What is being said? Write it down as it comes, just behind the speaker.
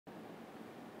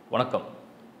வணக்கம்.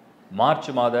 மார்ச்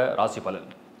மாத ராசி பலன்.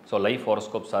 ஸோ லைஃப்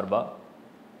ஹாரோஸ்கோப் சார்பாக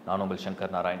நான் உங்கள்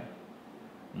ஷங்கர் நாராயண்.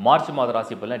 மார்ச் மாத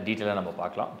ராசி பலன் டீட்டெயிலாக நம்ம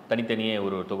பார்க்கலாம். தனித்தனியே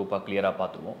ஒரு தொகுப்பாக கிளியராக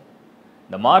பார்த்துருவோம்.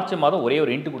 இந்த மார்ச் மாதம் ஒரே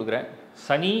ஒரு இன்ட்டு கொடுக்குறேன்.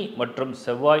 சனி மற்றும்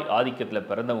செவ்வாய் ஆதிக்கத்தில்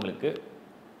பிறந்தவங்களுக்கு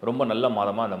ரொம்ப நல்ல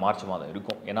மாதமாக அந்த மார்ச் மாதம்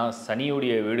இருக்கும். ஏன்னா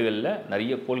சனியுடைய வீடுகளில்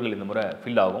நிறைய கோள்கள் இந்த முறை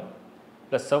ஃபில் ஆகும்.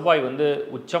 ப்ளஸ் செவ்வாய்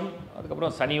உச்சம்,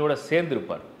 அதுக்கப்புறம் சனியோடு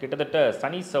சேர்ந்திருப்பார். கிட்டத்தட்ட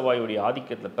சனி செவ்வாயுடைய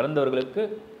ஆதிக்கத்தில் பிறந்தவர்களுக்கு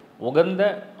உகந்த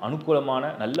அனுகூலமான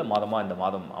நல்ல மாதமாக இந்த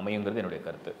மாதம் அமையுங்கிறது என்னுடைய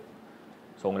கருத்து.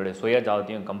 ஸோ உங்களுடைய சுய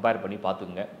ஜாதத்தையும் கம்பேர் பண்ணி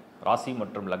பார்த்துக்குங்க. ராசி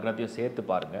மற்றும் லக்னத்தையும் சேர்த்து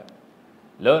பாருங்கள்.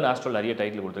 லேர்ன் ஆஸ்ட்ரல் நிறைய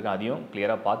டைட்டில் கொடுத்துருக்கேன், அதையும்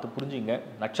கிளியராக பார்த்து புரிஞ்சுங்க.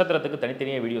 நட்சத்திரத்துக்கு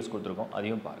தனித்தனியாக வீடியோஸ் கொடுத்துருக்கோம்,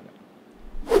 அதையும் பாருங்கள்.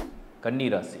 கன்னி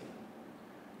ராசி.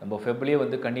 நம்ம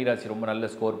ஃபெப்ரவரியே கன்னி ராசி ரொம்ப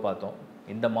நல்ல ஸ்கோர் பார்த்தோம்.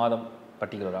 இந்த மாதம்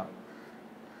பர்டிகுலராக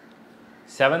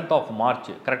 7th of March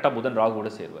கரெக்டாக புதன்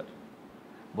ராகுவோடு சேருவார்.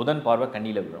 புதன் பார்வை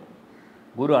கன்னியில் விழும்.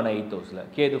 குரு ஆனால் 8th ஹவுஸில்,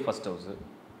 Ketu 1st house.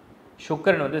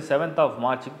 Sukran 7th of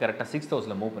March கரெக்டாக 6th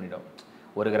ஹவுஸில் மூவ் பண்ணிவிடும்.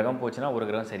 ஒரு கிரகம் போச்சுன்னா ஒரு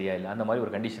கிரகம் சரியா இல்லை, அந்த மாதிரி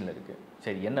ஒரு கண்டிஷனில் இருக்குது.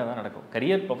 சரி, என்ன தான் நடக்கும்?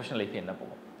 கரியர் ப்ரொஃபஷனல் லைஃப் என்ன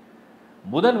போகும்?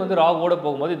 புதன் ராகுவோடு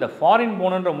போகும்போது இந்த ஃபாரின்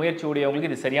போகணுன்ற முயற்சி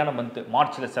உடையவங்களுக்கு இது சரியான மந்த்து.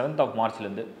 மார்ச்சில் 7th of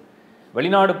Marchலேருந்து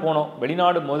வெளிநாடு போகணும்,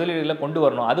 வெளிநாடு முதலீடுகளை கொண்டு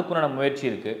வரணும், அதுக்குன்னு முயற்சி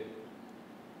இருக்குது.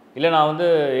 இல்லை நான்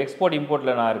எக்ஸ்போர்ட்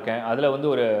இம்போர்ட்டில் நான் இருக்கேன், அதில்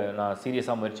நான்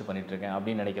சீரியஸாக முயற்சி பண்ணிகிட்ருக்கேன்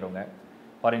அப்படின்னு நினைக்கிறவங்க,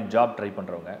 ஃபாரின் ஜாப் ட்ரை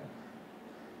பண்ணுறவங்க,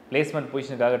 பிளேஸ்மெண்ட்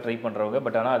பொசிஷனுக்காக ட்ரை பண்ணுறவங்க,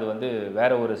 பட் ஆனால் அது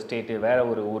வேறு ஒரு ஸ்டேட்டு வேறு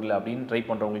ஒரு ஊரில் அப்படின்னு ட்ரை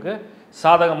பண்ணுறவங்களுக்கு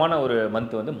சாதகமான ஒரு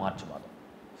மந்த்து மார்ச் மாதம்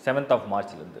 7th of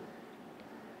Marchலேருந்து.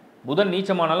 புதன்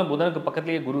நீச்சமானாலும் புதனுக்கு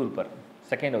பக்கத்துலேயே குரு இருப்பார்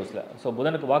 2nd ஹவுஸில். ஸோ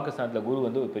புதனுக்கு வாக்கு ஸ்தானத்தில் குரு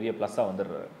ஒரு பெரிய ப்ளஸ்ஸாக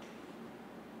வந்துடுறாரு.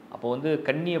 அப்போது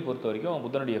கன்னியை பொறுத்த வரைக்கும்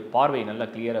புதனுடைய பார்வை நல்லா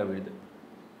கிளியராக விழுது.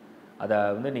 அதை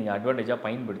நீங்கள் அட்வான்டேஜாக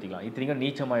பயன்படுத்திக்கலாம். இத்தனைக்கும்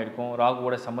நீச்சமாக இருக்கும்,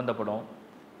 ராகுவோட சம்மந்தப்படும்,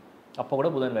 அப்போ கூட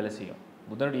புதன் வேலை செய்யும்.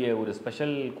 புதனுடைய ஒரு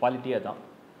ஸ்பெஷல் குவாலிட்டியாக தான்.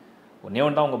 ஒன்றே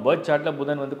ஒன்று தான், உங்கள் பர்த் சார்ட்டில்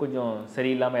புதன் கொஞ்சம்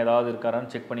சரியில்லாமல் ஏதாவது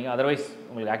இருக்காரான்னு செக் பண்ணிங்க. அதர்வைஸ்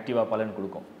உங்களுக்கு ஆக்டிவாக பலன்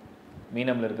கொடுக்கும்.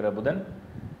 மீனமில் இருக்கிற புதன்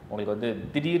உங்களுக்கு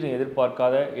திடீர்னு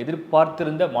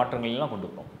எதிர்பார்த்திருந்த மாற்றங்களெல்லாம் கொண்டு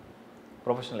வரும்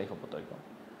ப்ரொஃபஷனல் லைஃப்பை பொறுத்த வரைக்கும்.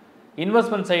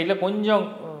 இன்வெஸ்ட்மெண்ட் சைடில் கொஞ்சம்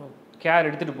கேர்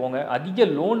எடுத்துகிட்டு போங்க. அதிக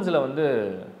லோன்ஸில்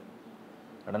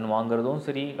கடன் வாங்குறதும்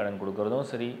சரி, கடன் கொடுக்குறதும்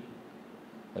சரி,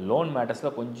 லோன்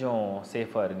மேட்டர்ஸில் கொஞ்சம்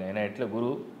சேஃபாக இருங்க. ஏன்னா இடத்துல குரு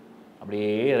அப்படியே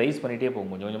ரைஸ் பண்ணிகிட்டே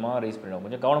போகும், கொஞ்சம் கொஞ்சமாக ரைஸ் பண்ணிவிடும்.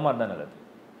 கொஞ்சம் கவனமாக இருந்தால் நல்லது.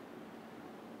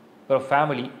 அப்புறம்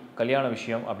ஃபேமிலி, கல்யாண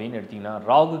விஷயம் அப்படின்னு எடுத்திங்கன்னா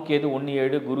ராகு கேது 1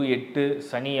 7, குரு 8,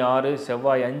 சனி 6,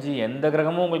 செவ்வாய் 5, எந்த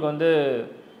கிரகமும் உங்களுக்கு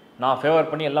நான்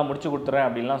ஃபேவர் பண்ணி எல்லாம் முடிச்சு கொடுத்துட்றேன்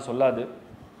அப்படின்லாம் சொல்லாது.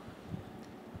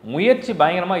 முயற்சி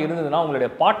பயங்கரமாக இருந்ததுன்னா, உங்களுடைய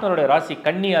பார்ட்னருடைய ராசி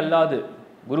கன்னி அல்லாது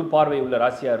குரு பார்வை உள்ள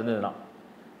ராசியாக இருந்ததுன்னா,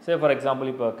 சே ஃபார்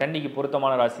எக்ஸாம்பிள் இப்போ கன்னிக்கு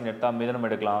பொருத்தமான ராசின்னு எடுத்தால் மிதனம்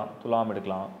எடுக்கலாம், துலாம்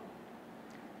எடுக்கலாம்,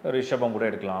 ரிஷபம் கூட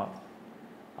எடுக்கலாம்.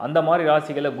 அந்த மாதிரி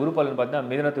ராசிகளில் குரு பலன்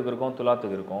பார்த்தீங்கன்னா மிதனத்துக்கு இருக்கும்,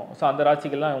 துலாத்துக்கு இருக்கும். ஸோ அந்த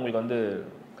ராசிகள்லாம் உங்களுக்கு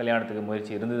கல்யாணத்துக்கு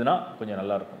முயற்சி இருந்ததுன்னா கொஞ்சம்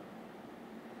நல்லாயிருக்கும்.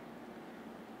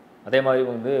 அதே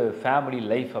மாதிரி ஃபேமிலி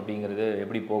லைஃப் அப்படிங்கிறது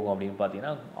எப்படி போகும் அப்படின்னு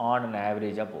பார்த்தீங்கன்னா ஆன் அண்ட்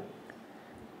ஆவரேஜாக போகும்.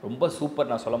 ரொம்ப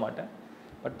சூப்பர் நான் சொல்ல மாட்டேன்,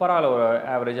 பட் பரவாயில்ல, ஒரு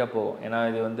ஆவரேஜாக போகும். ஏன்னா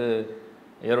இது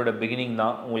இயரோட பிகினிங்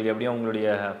தான். உங்களுக்கு எப்படியும் உங்களுடைய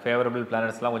ஃபேவரபிள்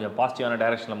பிளானட்ஸ்லாம் கொஞ்சம் பாசிட்டிவான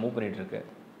டைரெக்ஷனில் மூவ் பண்ணிகிட்ருக்கு.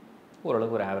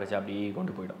 ஓரளவுக்கு ஒரு ஆவரேஜாக அப்படி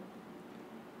கொண்டு போயிடும்.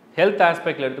 ஹெல்த்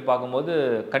ஆஸ்பெக்டில் எடுத்து பார்க்கும்போது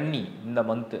கன்னி இந்த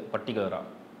மந்த்து பர்டிகுலராக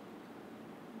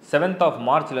 7th of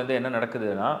Marchலேருந்து என்ன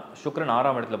நடக்குதுன்னா, சுக்கிரன்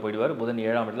 6ஆம் இடத்துல போயிடுவார், புதன்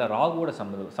 7ஆம் இடத்துல ராகுவோட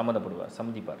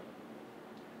சம்மந்திப்பார்.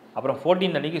 அப்புறம்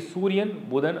 14 அன்றைக்கி சூரியன்,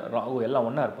 புதன், ராகு எல்லாம்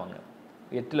ஒன்றா இருப்பாங்க.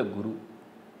 8ல் குரு.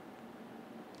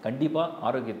 கண்டிப்பாக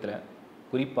ஆரோக்கியத்தில்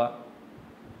குறிப்பாக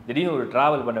திடீர்னு ஒரு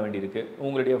ட்ராவல் பண்ண வேண்டியிருக்கு.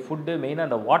 உங்களுடைய ஃபுட்டு மெயினாக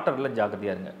அந்த வாட்டரில்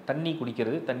ஜாக்கிரதையாக இருங்க. தண்ணி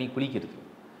குடிக்கிறது, தண்ணி குளிக்கிறது,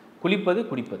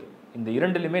 குடிப்பது, இந்த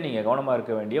இரண்டுலையுமே நீங்கள் கவனமாக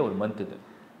இருக்க வேண்டிய ஒரு மந்த் இது.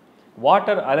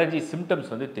 வாட்டர் அலர்ஜி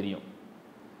சிம்டம்ஸ் தெரியும்.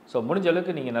 ஸோ முடிஞ்ச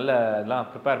அளவுக்கு நீங்கள் நல்லா எல்லாம்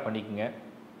ப்ரிப்பேர் பண்ணிக்கோங்க.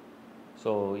 ஸோ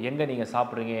எங்கே நீங்கள்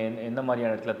சாப்பிட்றீங்க, எந்த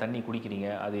மாதிரியான இடத்துல தண்ணி குடிக்கிறீங்க,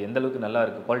 அது எந்த அளவுக்கு நல்லா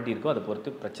இருக்குது, குவாலிட்டி இருக்கோ அதை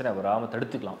பொறுத்து பிரச்சனை வராமல்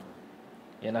தடுத்துக்கலாம்.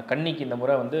 ஏன்னா கன்னிக்கு இந்த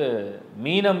முறை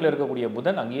மீனமில் இருக்கக்கூடிய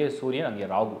புதன், அங்கேயே சூரியன், அங்கேயே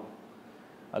ராகு,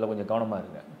 அதில் கொஞ்சம் கவனமாக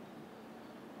இருங்க.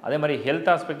 அதே மாதிரி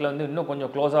ஹெல்த் ஆஸ்பெக்டில் இன்னும்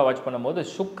கொஞ்சம் க்ளோஸாக வாட்ச் பண்ணும்போது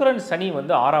சுக்கிரன் சனி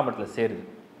 6ஆம் இடத்துல சேருது.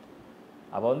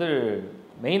 அப்போ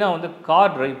மெயினாக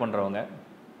கார் ட்ரைவ் பண்ணுறவங்க,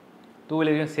 டூ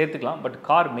வீலரையும் சேர்த்துக்கலாம், பட்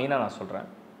கார் மெயினாக நான் சொல்கிறேன்.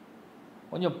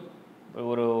 கொஞ்சம்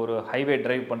ஒரு ஹைவே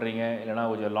ட்ரைவ் பண்ணுறீங்க, இல்லைனா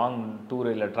கொஞ்சம் லாங் டூர்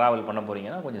இல்லை ட்ராவல் பண்ண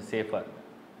போகிறீங்கன்னா கொஞ்சம் சேஃபாக இருக்குது.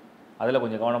 அதில்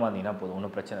கொஞ்சம் கவனமாக இருந்தீங்கன்னா போதும்,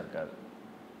 ஒன்றும் பிரச்சனை இருக்காது.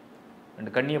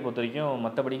 ரெண்டு கண்ணியை பொறுத்த வரைக்கும்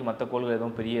மற்றபடிக்கு மற்ற கோள்கள்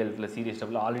எதுவும் பெரிய ஹெல்த்தில் சீரியஸ்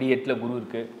ஸ்டெப்பில் ஆல்ரெடி 8ல் குரு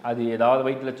இருக்குது. அது ஏதாவது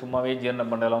வயிற்றில் சும்மாவே ஜீரண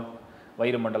மண்டலம்,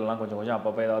 வயிறு மண்டலம்லாம் கொஞ்சம்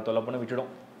அப்பப்போ ஏதாவது தொலை பண்ணி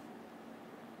விட்டுடும்.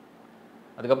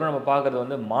 அதுக்கப்புறம் நம்ம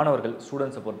பார்க்குறது மாணவர்கள்,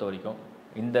 ஸ்டூடெண்ட்ஸை பொறுத்த வரைக்கும்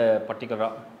இந்த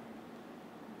பர்டிகுலராக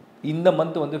இந்த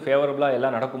மந்த் ஃபேவரபுளாக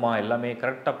எல்லாம் நடக்குமா, எல்லாமே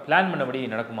கரெக்டாக பிளான் பண்ணபடி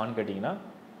நடக்குமான்னு கேட்டிங்கன்னா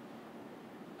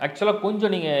ஆக்சுவலாக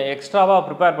கொஞ்சம் நீங்கள் எக்ஸ்ட்ராவாக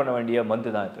ப்ரிப்பேர் பண்ண வேண்டிய மந்த்து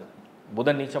தான் இது.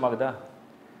 புதன் நீச்சமாகுதா,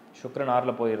 சுக்கிரன்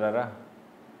 6ல் போயிடுறாரா,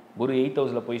 குரு 8th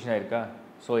ஹவுஸில் பொசிஷன் ஆயிருக்கா.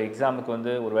 ஸோ எக்ஸாமுக்கு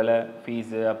வந்து ஒரு வேளை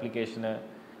ஃபீஸு அப்ளிகேஷனு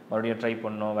மறுபடியும் ட்ரை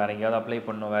பண்ணணும், வேறு எங்கேயாவது அப்ளை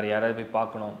பண்ணணும், வேறு யாராவது போய்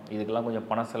பார்க்கணும், இதுக்கெல்லாம் கொஞ்சம்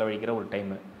பணம் செலவழிக்கிற ஒரு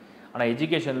டைமு. ஆனால்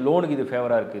எஜுகேஷன் லோனுக்கு இது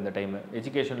ஃபேவராக இருக்குது இந்த டைமு.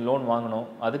 எஜுகேஷன் லோன் வாங்கணும்,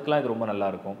 அதுக்கெலாம் இது ரொம்ப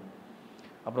நல்லாயிருக்கும்.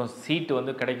 அப்புறம் சீட்டு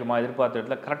வந்து கிடைக்குமா, எதிர்பார்த்த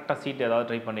இடத்துல கரெக்டாக சீட்டு ஏதாவது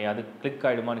ட்ரை பண்ணி அது கிளிக்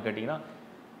ஆகிடுமான்னு கேட்டிங்கன்னா,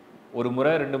 ஒரு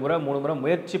முறை 2 முறை 3 முறை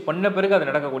முயற்சி பண்ண பிறகு அது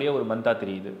நடக்கக்கூடிய ஒரு மந்தாக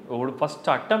தெரியுது. ஒரு ஃபஸ்ட்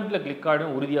அட்டம்ப்டில் கிளிக்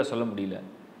ஆகிடும் உறுதியாக சொல்ல முடியல.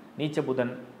 நீச்ச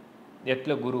புதன்,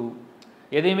 8ல் குரு,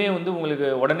 எதையுமே வந்து உங்களுக்கு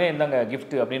உடனே இருந்தாங்க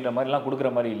கிஃப்ட் அப்படின்ற மாதிரிலாம் கொடுக்குற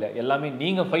மாதிரி இல்லை. எல்லாமே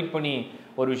நீங்கள் ஃபைட் பண்ணி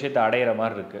ஒரு விஷயத்தை அடையிற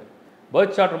மாதிரி இருக்குது.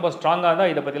 பேர்த் சார்ட் ரொம்ப ஸ்ட்ராங்காக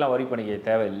தான் இதை பற்றிலாம் வரி பண்ணிக்க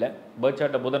தேவையில்லை. பேர்த்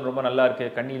சார்ட்டில் புதன் ரொம்ப நல்லா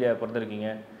இருக்குது, கண்ணியில் பிறந்திருக்கீங்க,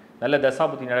 நல்ல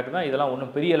தசாபுத்தி நடக்குதுன்னா இதெல்லாம்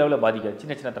ஒன்றும் பெரிய அளவில் பாதிக்காது,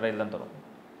 சின்ன சின்ன தடையில் தான் தரும்.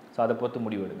 ஸோ அதை பொறுத்து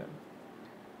முடிவெடுங்க.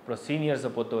 அப்புறம் சீனியர்ஸை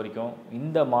பொறுத்த வரைக்கும்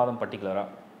இந்த மாதம் பர்டிகுலராக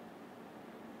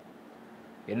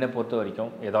என்னை பொறுத்த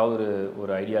வரைக்கும் ஏதாவது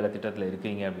ஒரு ஐடியாவில் திட்டத்தில்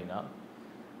இருக்கீங்க அப்படின்னா,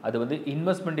 அது வந்து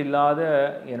இன்வெஸ்ட்மெண்ட் இல்லாத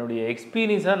என்னுடைய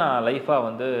எக்ஸ்பீரியன்ஸாக நான் லைஃபாக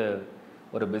வந்து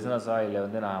ஒரு பிஸ்னஸாக இல்லை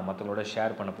வந்து நான் மற்றவங்களோட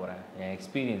ஷேர் பண்ண போகிறேன், என்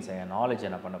எக்ஸ்பீரியன்ஸை என்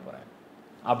நாலேஜை நான் பண்ண போகிறேன்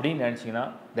அப்படின்னு நினச்சிங்கன்னா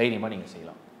தைரியமாக நீங்கள்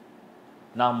செய்யலாம்.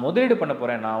 நான் முதலீடு பண்ண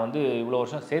போகிறேன், நான் வந்து இவ்வளோ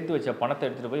வருஷம் சேர்த்து வச்ச பணத்தை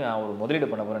எடுத்துகிட்டு போய் நான் ஒரு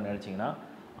முதலீடு பண்ண போகிறேன்னு நினச்சிங்கன்னா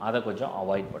அதை கொஞ்சம்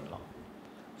அவாய்ட் பண்ணலாம்.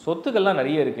 சொத்துக்கள்லாம்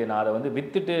நிறைய இருக்குது, நான் அதை வந்து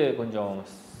விற்றுட்டு கொஞ்சம்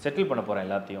செட்டில் பண்ண போகிறேன்,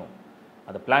 எல்லாத்தையும்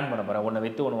அதை பிளான் பண்ண போகிறேன், ஒன்று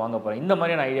விற்று ஒன்று வாங்க போகிறேன், இந்த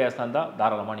மாதிரியான ஐடியாஸ் தான்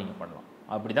தாராளமாக நீங்கள் பண்ணலாம்.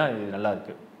 அப்படி தான் இது நல்லா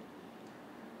இருக்குது.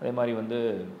 அதே மாதிரி வந்து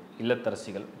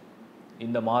இல்லத்தரசிகள்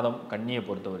இந்த மாதம் கன்னியை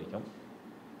பொறுத்த வரைக்கும்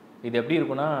இது எப்படி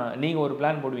இருக்குன்னா, நீங்கள் ஒரு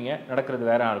பிளான் போடுவீங்க, நடக்கிறது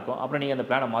வேற இருக்கும், அப்புறம் நீங்கள் அந்த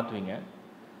பிளானை மாற்றுவீங்க,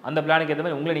 அந்த பிளானுக்கு ஏற்ற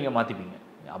மாதிரி உங்களை நீங்கள் மாற்றிப்பீங்க.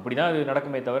 அப்படி தான் இது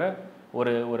நடக்குமே தவிர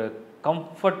ஒரு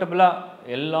கம்ஃபர்டபுளாக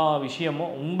எல்லா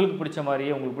விஷயமும் உங்களுக்கு பிடிச்ச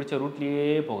மாதிரியே உங்களுக்கு பிடிச்ச ரூட்லேயே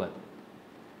போகாது.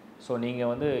 ஸோ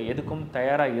நீங்கள் வந்து எதுக்கும்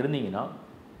தயாராக இருந்தீங்கன்னா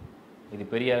இது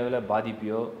பெரிய அளவில்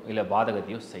பாதிப்பையோ இல்லை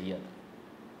பாதகத்தையோ செய்யாது.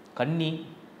 கன்னி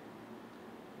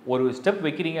ஒரு ஸ்டெப்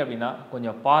வைக்கிறீங்க அப்படின்னா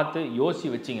கொஞ்சம் பார்த்து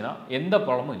யோசித்து வச்சிங்கன்னா எந்த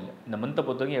ப்ராப்ளமும் இல்லை. இந்த மந்த்தை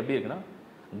பொறுத்த வரைக்கும் எப்படி இருக்குன்னா,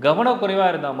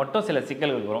 கவனக்குறைவாக இருந்தால் மட்டும் சில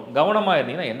சிக்கல்கள் வரும், கவனமாக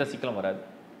இருந்தீங்கன்னா எந்த சிக்கலும் வராது,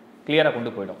 கிளியராக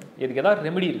கொண்டு போயிடும். இதுக்கு ஏதாவது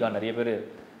ரெமெடி இருக்கா, நிறைய பேர்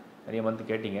நிறைய மந்த்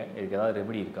கேட்டிங்க, இதுக்கு ஏதாவது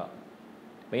ரெமெடி இருக்கா?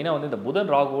 மெயினாக வந்து இந்த புதன்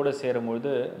ராகுவோடு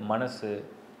சேரும்பொழுது மனசு,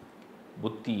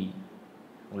 புத்தி,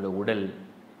 உங்களோட உடல்,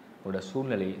 உங்களோட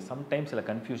சூழ்நிலை சம்டைம்ஸ் சில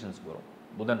கன்ஃபியூஷன்ஸ் வரும்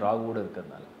புதன் ராகுவோடு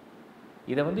இருக்கிறதுனால.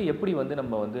 இதை வந்து எப்படி வந்து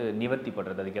நம்ம வந்து நிவர்த்தி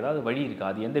பண்ணுறது, அதுக்கு ஏதாவது வழி இருக்கா?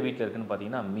 அது எந்த வீட்டில் இருக்குதுன்னு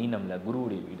பார்த்தீங்கன்னா மீனமில்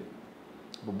குருவுடைய வீடு.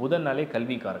 இப்போ புதன்னாலே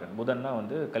கல்விக்காரகன், புதன்னா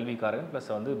வந்து கல்விக்காரகன் ப்ளஸ்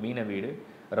வந்து மீன வீடு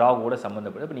ராகுவோட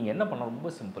சம்மந்தப்பட்டு. இப்போ நீங்கள் என்ன பண்ணலாம்,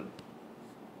 ரொம்ப சிம்பிள்.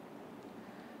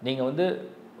 நீங்கள் வந்து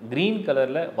க்ரீன்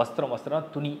கலரில் வஸ்திரம்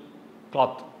துணி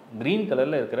கிளாத், க்ரீன்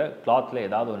கலரில் இருக்கிற கிளாத்தில்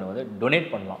ஏதாவது ஒன்று வந்து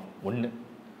டொனேட் பண்ணலாம். ஒன்று.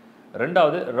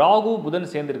 ரெண்டாவது, ராகு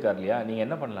புதன் சேர்ந்துருக்கார் இல்லையா, நீங்கள்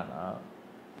என்ன பண்ணலான்னா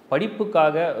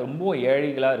படிப்புக்காக ரொம்ப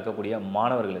ஏழைகளாக இருக்கக்கூடிய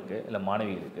மாணவர்களுக்கு இல்லை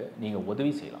மாணவிகளுக்கு நீங்கள்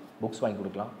உதவி செய்யலாம். புக்ஸ் வாங்கி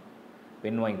கொடுக்கலாம்,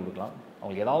 பென் வாங்கி கொடுக்கலாம்,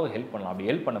 அவங்களுக்கு ஏதாவது ஹெல்ப் பண்ணலாம். அப்படி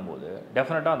ஹெல்ப் பண்ணும்போது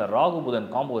டெஃபினட்டாக அந்த ராகு புதன்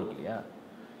காம்போ இருக்கு இல்லையா,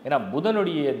 ஏன்னா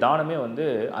புதனுடைய தானமே வந்து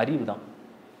அறிவு தான்.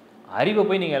 அறிவை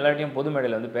போய் நீங்கள் எல்லார்ட்டையும் பொது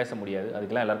மேடையில் வந்து பேச முடியாது,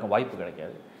 அதுக்கெல்லாம் எல்லாருக்கும் வாய்ப்பு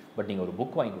கிடைக்காது. பட் நீங்கள் ஒரு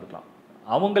புக் வாங்கி கொடுக்கலாம்,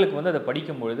 அவங்களுக்கு வந்து அதை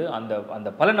படிக்கும்பொழுது அந்த அந்த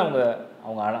பலன் அவங்க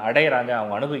அடையிறாங்க,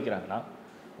 அவங்க அனுபவிக்கிறாங்கன்னா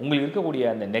உங்களுக்கு இருக்கக்கூடிய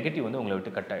அந்த நெகட்டிவ் வந்து உங்களை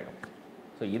விட்டு கட் ஆகிடும்.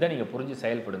 ஸோ இதை நீங்கள் புரிஞ்சு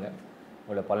செயல்படுங்க,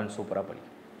 உங்களோட பலன் சூப்பராக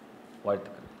படிக்கும்.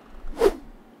 வாழ்த்துக்கள்.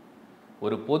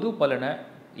 ஒரு பொது பலனை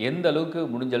எந்த அளவுக்கு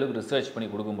முடிஞ்ச அளவுக்கு ரிசர்ச் பண்ணி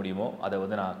கொடுக்க முடியுமோ அதை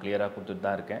வந்து நான் கிளியராக கொடுத்துட்டு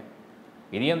தான் இருக்கேன்.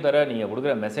 இதையும் தர நீங்கள்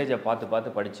கொடுக்குற மெசேஜை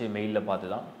பார்த்து படித்து மெயிலில் பார்த்து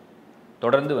தான்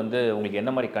தொடர்ந்து வந்து உங்களுக்கு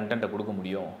என்ன மாதிரி கண்டென்ட்டை கொடுக்க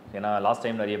முடியும். ஏன்னா லாஸ்ட்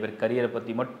டைம் நிறைய பேர் கரியரை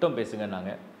பற்றி மட்டும்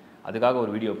பேசுங்கன்னாங்க, அதுக்காக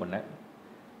ஒரு வீடியோ பண்ணேன்.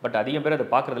 பட் அதிகம் பேர் அதை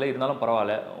பார்க்குறதில்ல, இருந்தாலும்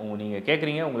பரவாயில்ல, நீங்கள்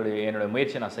கேட்குறீங்க, என்னோடய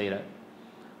முயற்சியை நான் செய்கிறேன்.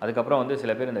 அதுக்கப்புறம் வந்து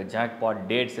சில பேர் இந்த ஜாக்பாட்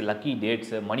டேட்ஸ், லக்கி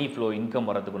டேட்ஸு, மணி ஃப்ளோ, இன்கம்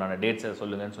வரதுக்குண்டான டேட்ஸை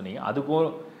சொல்லுங்கன்னு சொன்னீங்க, அதுக்கும்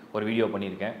ஒரு வீடியோ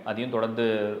பண்ணியிருக்கேன். அதையும் தொடர்ந்து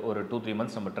ஒரு 2-3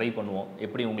 மந்த்ஸ் நம்ம ட்ரை பண்ணுவோம்,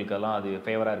 எப்படி உங்களுக்கு எல்லாம் அது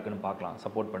ஃபேவராக இருக்குதுன்னு பார்க்கலாம்,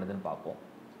 சப்போர்ட் பண்ணுதுன்னு பார்ப்போம்.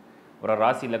 ஒரு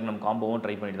ராசி லக்னம் காம்போவும்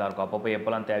ட்ரை பண்ணிட்டு தான் இருக்கோம், அப்பப்போ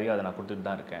எப்போல்லாம் தேவையோ அதை நான் கொடுத்துட்டு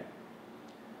தான் இருக்கேன்.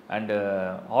 அண்டு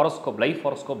ஹாரோஸ்கோப்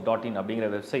lifehoroscope.in அப்படிங்கிற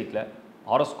வெப்சைட்டில்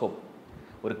ஹாரோஸ்கோப்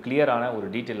ஒரு கிளியரான ஒரு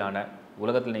டீட்டெயிலான,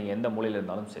 உலகத்தில் நீங்கள் எந்த மூலையில்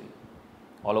இருந்தாலும் சரி,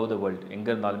 ஆல் ஓவர் த வேர்ல்டு எங்கே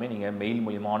இருந்தாலுமே நீங்கள் மெயில்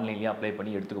மூலியமாக ஆன்லைன்லேயே அப்ளை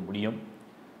பண்ணி எடுத்துக்க முடியும்.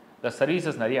 இந்த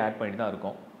சர்வீசஸ் நிறைய ஆட் பண்ணிட்டு தான்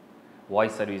இருக்கும்.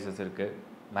 வாய்ஸ் சர்வீசஸ் இருக்குது,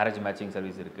 மேரேஜ் மேட்சிங்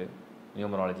சர்வீஸ் இருக்குது,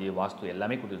 நியூமராலஜி, வாஸ்து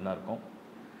எல்லாமே கொடுத்துட்டு தான் இருக்கும்.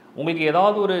 உங்களுக்கு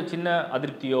ஏதாவது ஒரு சின்ன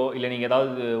அதிருப்தியோ இல்லை நீங்கள்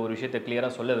ஏதாவது ஒரு விஷயத்தை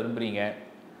கிளியராக சொல்ல விரும்புகிறீங்க,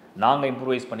 நாங்கள்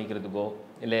இம்ப்ரூவைஸ் பண்ணிக்கிறதுக்கோ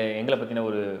இல்லை எங்களை பற்றின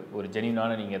ஒரு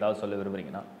ஜென்யூனான நீங்கள் ஏதாவது சொல்ல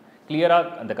விரும்புகிறீங்கன்னா கிளியராக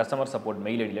அந்த கஸ்டமர் சப்போர்ட்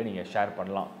மெயில் ஐடியில் நீங்கள் ஷேர்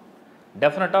பண்ணலாம்.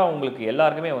 டெஃபினட்டாக உங்களுக்கு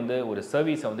எல்லாருக்குமே வந்து ஒரு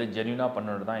சர்வீஸை வந்து ஜென்யூனாக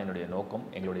பண்ணணும் தான் என்னுடைய நோக்கம்,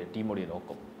 எங்களுடைய டீமுடைய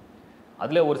நோக்கம்.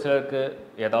 அதில் ஒரு சிலருக்கு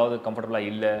ஏதாவது கம்ஃபர்டபுளாக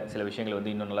இல்லை, சில விஷயங்கள்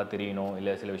வந்து இன்னும் நல்லா தெரியணும்,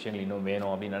 இல்லை சில விஷயங்கள் இன்னும்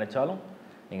வேணும் அப்படின்னு நினச்சாலும்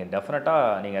நீங்கள்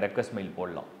டெஃபினட்டாக நீங்கள் ரெக்வஸ்ட் மெயில்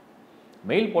போடலாம்.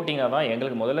 மெயில் போட்டிங்கன்னா தான்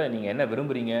எங்களுக்கு முதல்ல நீங்கள் என்ன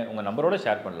விரும்புகிறீங்க உங்கள் நம்பரோடு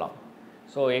ஷேர் பண்ணலாம்.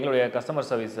 ஸோ எங்களுடைய கஸ்டமர்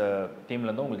சர்வீஸ்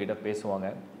டீம்லேருந்து உங்கள்கிட்ட பேசுவாங்க.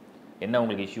 என்ன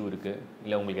உங்களுக்கு இஷ்யூ இருக்குது,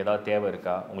 இல்லை உங்களுக்கு ஏதாவது தேவை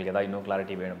இருக்கா, உங்களுக்கு ஏதாவது இன்னும்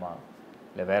கிளாரிட்டி வேணுமா,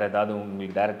 இல்லை வேறு ஏதாவது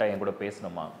உங்களுக்கு டேரெக்டாக என் கூட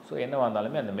பேசணுமா. ஸோ என்னவாக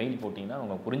இருந்தாலுமே அந்த மெயில் போட்டிங்கன்னா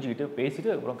அவங்க புரிஞ்சுக்கிட்டு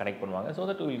பேசிவிட்டு அதுக்கப்புறம் கனெக்ட் பண்ணுவாங்க. So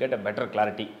that will get a better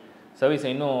clarity. சர்வீஸை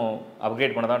இன்னும்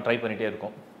அப்கிரேட் பண்ண தான் ட்ரை பண்ணிகிட்டே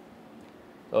இருக்கோம்.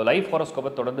 ஸோ லைஃப்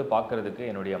ஹாரோஸ்கோப்பை தொடர்ந்து பார்க்குறதுக்கு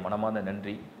என்னுடைய மனமார்ந்த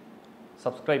நன்றி.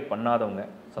 சப்ஸ்கிரைப் பண்ணாதவங்க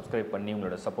சப்ஸ்கிரைப் பண்ணி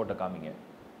உங்களோட சப்போர்ட்டை காமிங்க.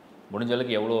 முடிஞ்ச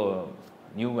அளவுக்கு எவ்வளோ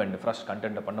நியூ அண்ட் ஃப்ரெஷ்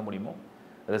கண்டென்ட்டை பண்ண முடியுமோ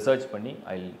ரிசர்ச் பண்ணி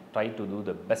I will try to two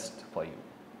the best for you.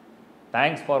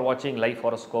 Thanks for வாட்சிங் லைஃப்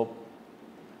ஹாரோஸ்கோப்.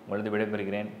 உங்களது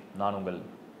விடைபெறுகிறேன். நான் உங்கள்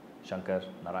ஷங்கர்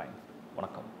நாராயண்.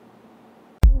 வணக்கம்.